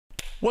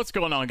What's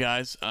going on,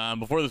 guys?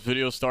 Before this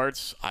video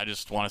starts, I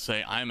just want to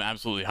say I'm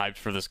absolutely hyped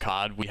for this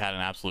COD. We had an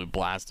absolute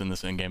blast in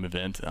this in-game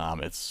event.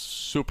 It's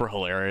super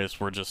hilarious.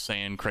 We're just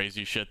saying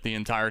crazy shit the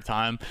entire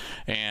time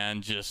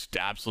and just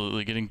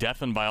absolutely getting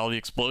deafened by all the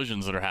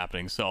explosions that are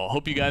happening. So I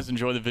hope you guys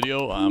enjoy the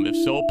video. If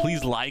so,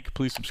 please like,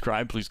 please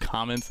subscribe, please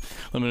comment.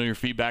 Let me know your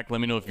feedback.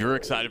 Let me know if you're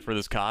excited for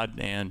this COD.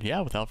 And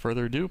yeah, without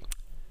further ado,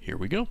 here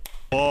we go.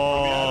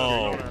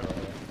 Whoa.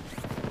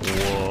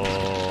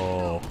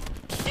 Whoa.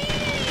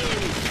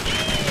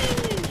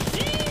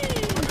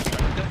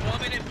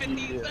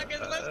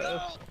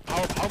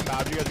 How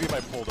mad would you guys be if I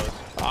pulled us?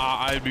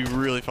 I'd be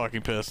really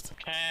fucking pissed.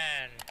 10,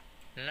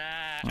 9,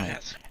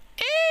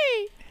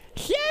 8,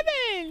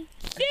 7,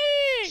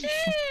 6,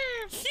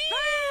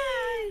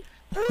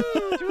 5,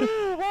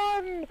 2,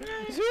 1,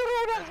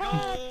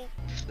 0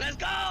 let's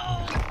go!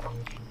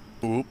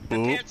 Oop,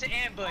 Prepare oop. to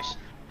ambush.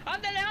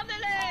 Andale!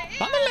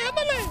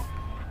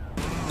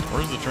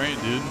 Where's the train,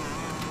 dude? I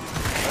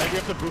think we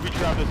have to booby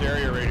trap this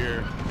area right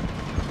here.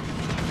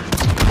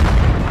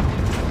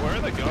 Where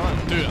are the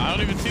guns? Dude, I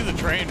don't even see the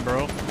train,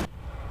 bro.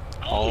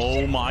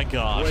 Oh my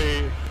god.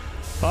 Wait.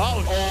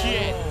 Oh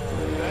shit.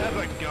 That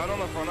has a gun on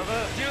the front of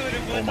it? Dude,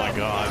 it was Oh my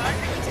god.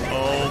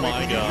 Oh my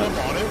Can you jump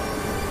god. on it?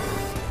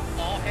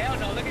 Oh, hell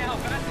no. Look at how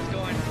fast it's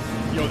going.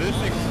 Yo, this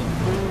thing's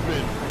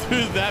moving.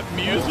 Dude, that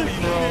music,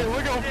 Hey, bro.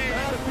 look how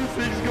fast this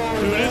thing's going.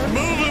 Dude, it's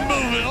man.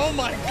 moving. Oh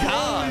my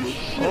god.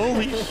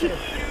 Holy shit.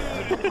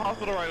 It's in the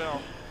hospital right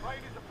now.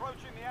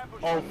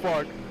 Oh,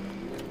 fuck.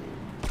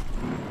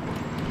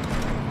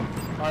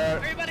 Alright.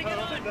 Everybody get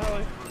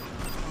on.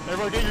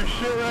 Everybody get your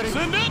shit ready.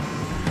 Send it.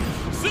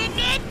 Send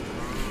it.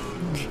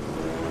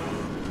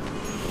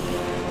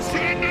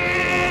 Send it!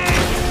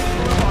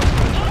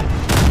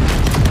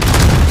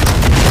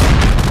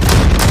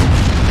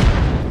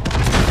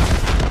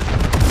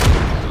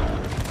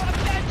 Fuck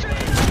that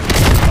train.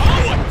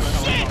 Oh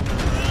shit.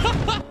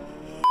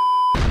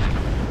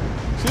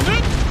 Send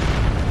it.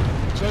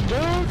 Send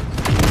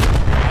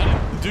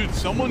it! Dude,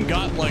 someone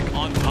got like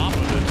on top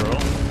of it, bro.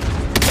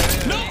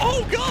 No!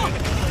 Oh god!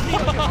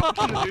 I'm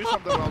trying to do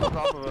something on the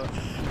top of it.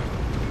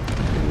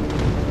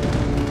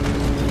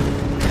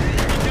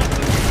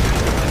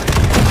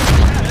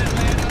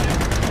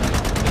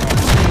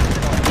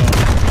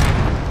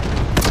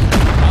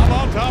 I'm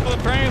on top of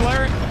the train,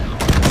 Larry.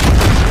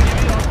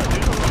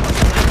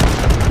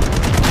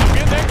 I'm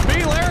getting next to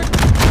me, Larry.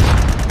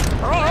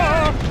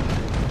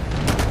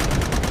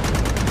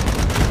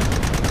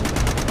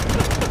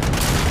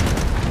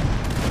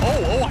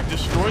 Oh, I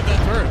destroyed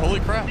that turret. Holy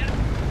crap.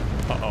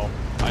 Uh-oh.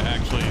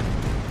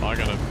 I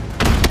gotta...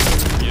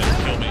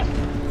 Yes, kill me.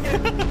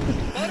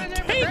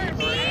 Take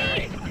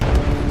me!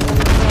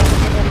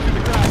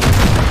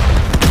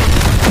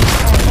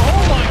 Oh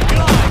my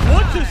god!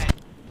 What just...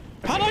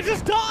 How'd I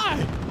just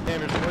die?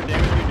 Damage. The more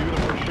damage we do, the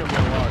more shit we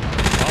unlock.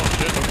 Oh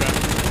shit, okay.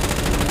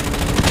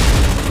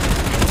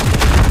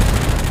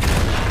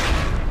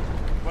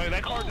 Wait,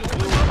 that car just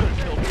blew up and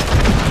killed me.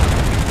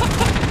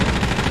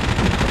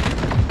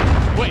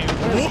 Wait,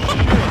 what?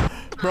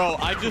 Bro,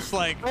 I just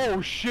like... Oh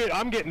shit,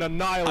 I'm getting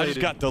annihilated. I just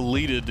got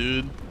deleted,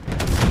 dude.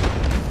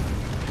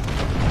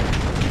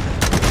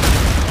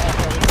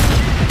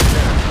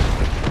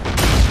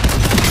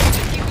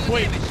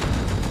 Wait,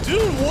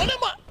 dude, what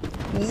am I...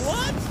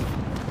 What?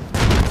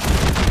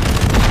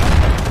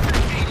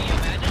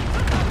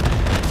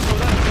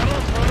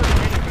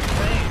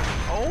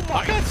 Oh my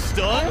I got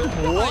stunned?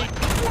 Oh What?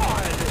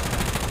 God.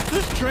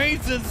 This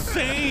train's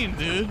insane,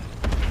 dude.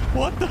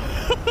 What the...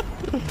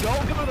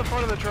 Don't go to the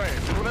front of the train.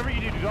 Whatever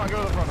you do not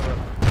go to the front of it.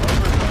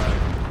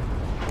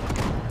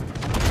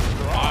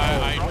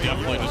 I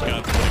definitely just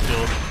got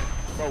killed.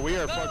 Bro, we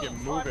are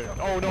fucking moving.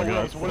 Oh no, Oh my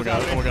god, Wilms, oh what my is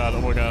god, oh my happening? god,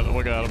 oh my god, oh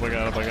my god, oh my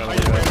god, oh my god, oh my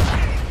god.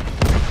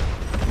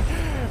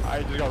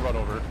 I just got run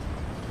over.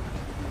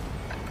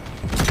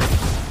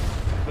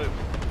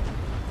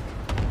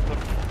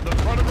 The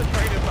front of the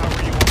train is not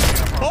where you want to be.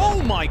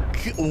 Oh my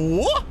god,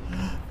 what?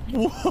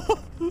 What?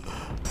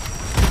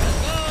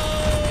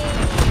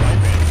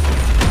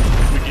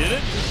 We get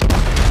it?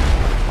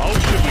 Oh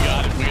shit, we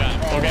got it, we got it.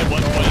 Okay,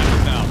 what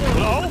happens now?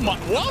 Oh my,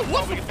 what?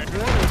 What?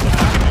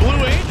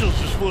 Blue Angels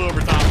just flew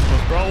over top of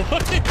us, bro.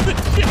 What is this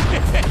shit?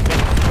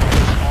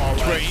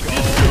 Train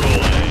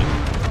destroyed.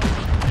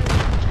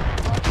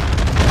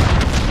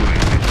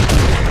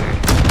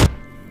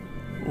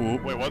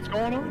 Oop. Wait, what's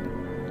going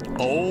on?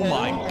 Oh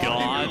my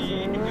god.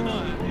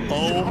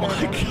 Oh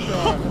my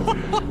god.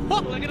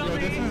 Look at all Yo,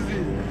 this these. is...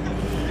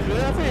 Did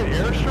that say an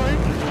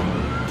airstrike?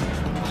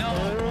 No.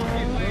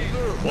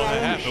 What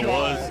happened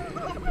was...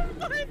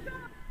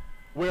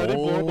 Wait, are they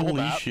blowing the whole Holy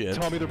map? shit.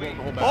 Tell me they're blowing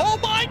the whole map. Oh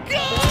my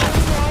god! Oh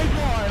my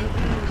god!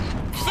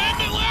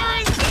 Send it,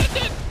 Larry!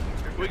 Send it!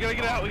 We gotta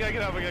get out, we gotta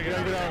get out, we gotta get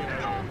out.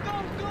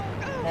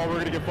 Oh, we're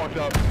gonna get fucked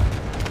up.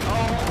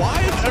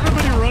 Why is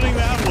everybody running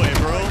that way,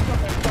 bro?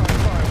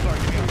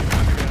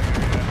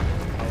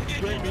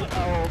 Bring me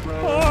out, bro.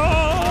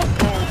 Oh,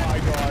 Oh my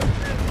god.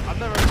 I've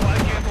never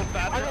canceled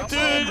faster.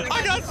 dude,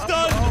 I got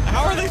stunned!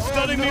 How are they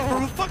stunning me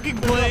from a fucking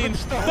plane?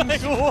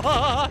 Like, what?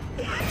 I'm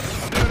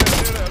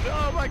doing it.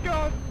 Oh my my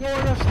god! No,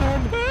 I got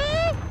stunned!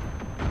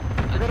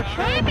 I got a shot!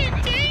 I'm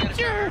in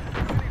danger!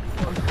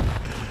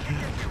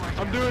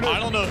 I'm doing it! I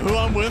don't know who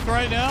I'm with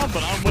right now,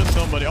 but I'm with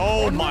somebody.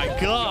 Oh my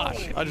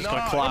gosh! I just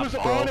got clapped, I was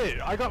bro. on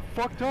it! I got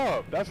fucked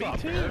up! That's not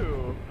fair.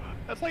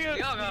 That's like a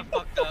Y'all got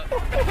fucked up.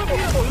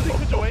 losing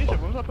situation.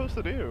 What was I supposed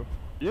to do?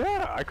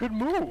 Yeah, I couldn't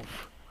move.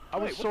 I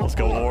was so Let's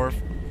go, close.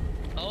 Orv.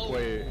 Oh.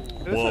 Wait.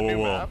 Is this Whoa, a new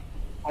whoa, whoa. map?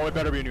 Oh, it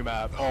better be a new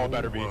map. Oh, it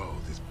better be. The world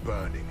is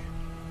burning.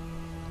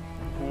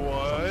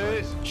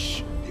 What?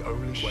 Shh. The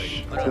only way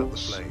to put out the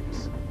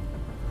flames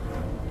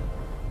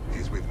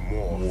is with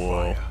more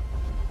Whoa. fire.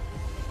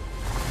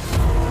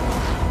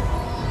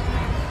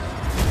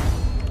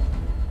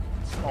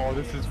 Oh,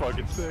 this is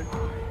fucking sick.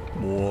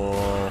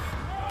 Whoa.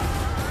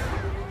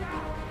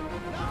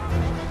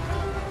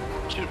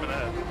 Should've been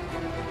that.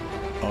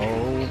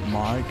 Oh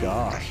my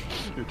gosh.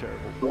 You're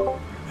terrible.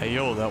 Hey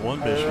yo, that one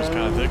bitch was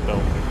kind of thick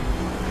though.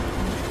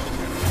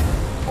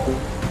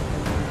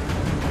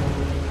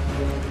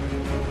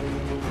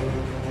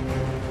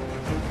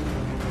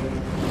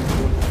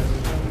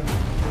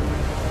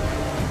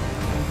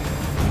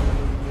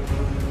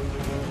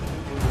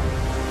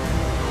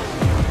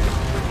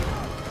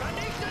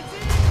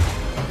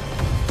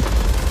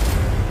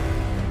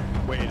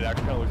 Wait, that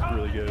kind of looks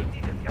really good.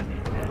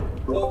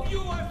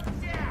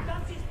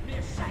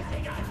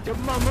 Yo,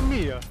 Mamma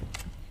Mia!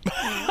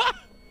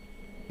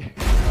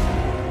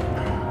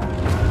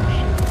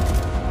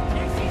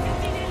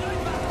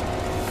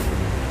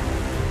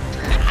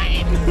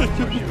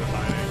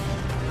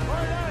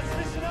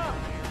 Listen up!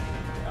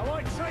 I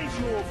won't praise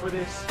you all for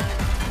this.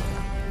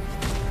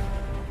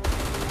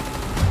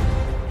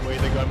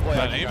 Wait, the gunplay.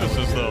 That aim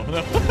assist though.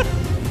 I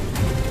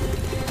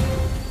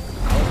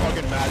was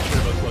fucking mad shit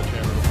about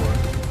Sledgehammer before.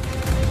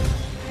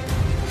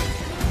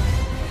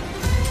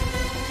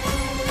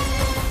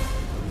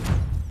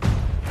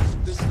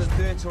 This is the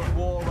theatre of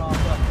war,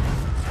 Arthur.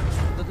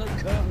 There's no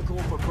curtain call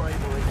for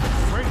bravery.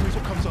 Bravery is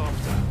what comes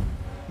after,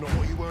 not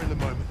what you were in the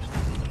moment.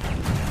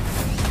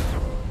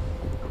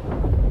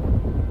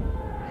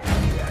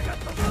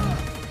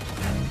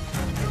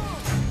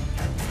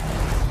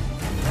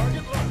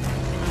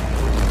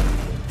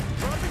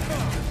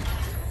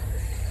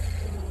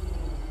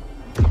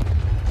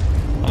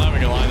 I'm not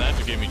even gonna lie, that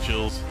just gave me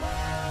chills.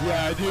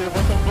 Yeah, dude,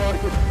 what the fuck?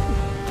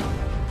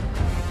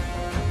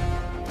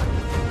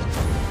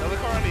 Another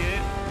car on the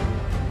 8.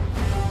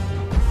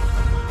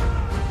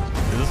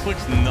 This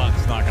looks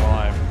nuts, not gonna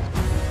lie.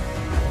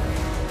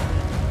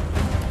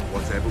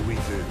 Whatever we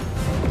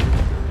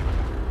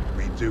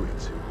do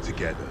it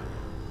together.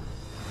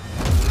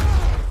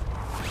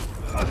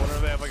 I wonder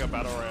if they have like a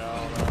battle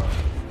royale.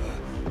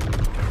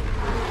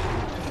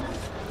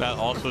 That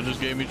also just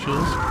gave me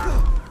chills.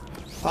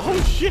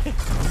 Oh shit!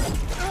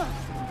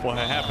 What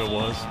happened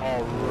was.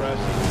 Oh,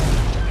 rest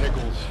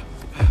pickles.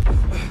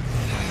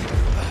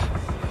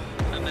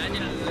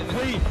 Imagine a living.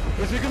 Wait,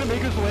 is it gonna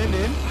make us land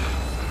in?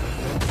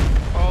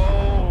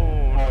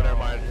 Oh, never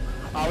mind.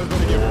 I was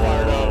gonna get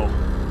fired up.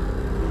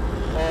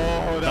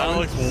 Oh, That was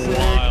looks sick,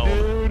 wild.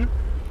 dude.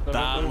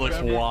 That looks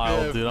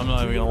wild, dude. I'm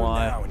not even gonna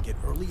lie. Now and get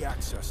early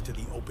access to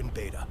the open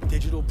beta.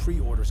 Digital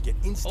pre-orders get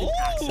instant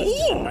access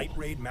to the Night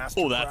Raid Mastercraft.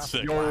 Oh, that's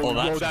sick. Yo, Oh, yo,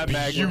 that's that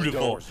mag looks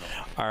beautiful. dope.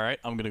 All right,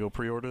 I'm gonna go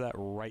pre-order that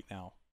right now.